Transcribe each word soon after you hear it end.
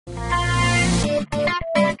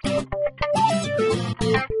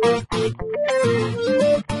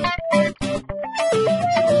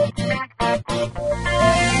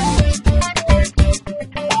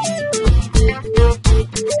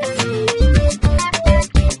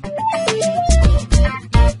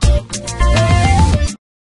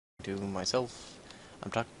myself.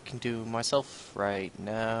 I'm talking to myself right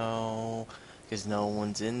now, 'cause no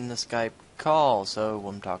one's in the Skype call, so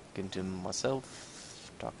I'm talking to myself.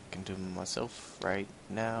 Talking to myself right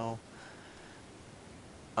now.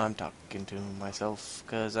 I'm talking to myself,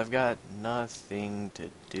 'cause I've got nothing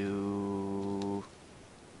to do.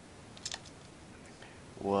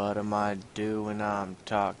 What am I doing? I'm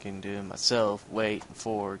talking to myself, waiting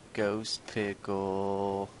for Ghost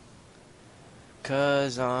Pickle.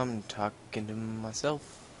 'Cause I'm talking to myself,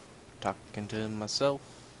 talking to myself,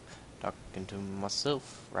 talking to myself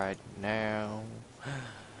right now.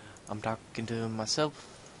 I'm talking to myself,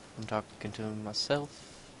 I'm talking to myself.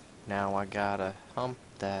 Now I gotta hump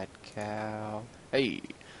that cow. Hey,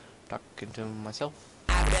 talking to myself.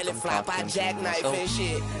 Belly flop, I jackknife and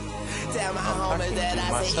shit. Tell my homies that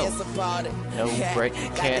I say it's a party. No break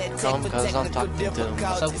can't come cause I'm talking to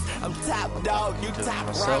myself. I'm top dog, you top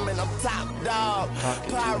ramen, I'm top dog.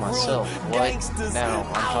 Talking to myself. What? Now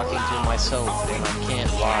I'm talking to myself and I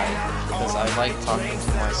can't lie. Because I like talking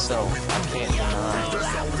to myself. I can't deny.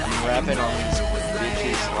 I'm rapping on these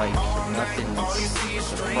bitches like nothing's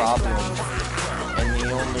a problem. And the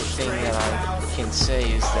only thing that I can say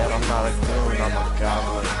is that I'm not a goon, I'm a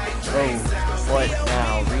goblin. Oh, what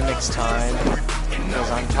now? Remix time?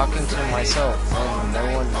 Because I'm talking to myself and no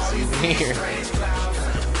one's even here.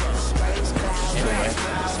 Anyway.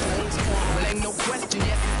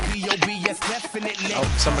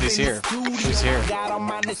 Oh, somebody's here. Who's here?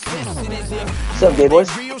 What's up, gay boys?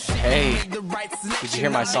 Hey, did you hear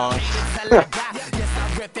my song?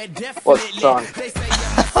 What song?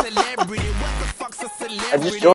 I just joined.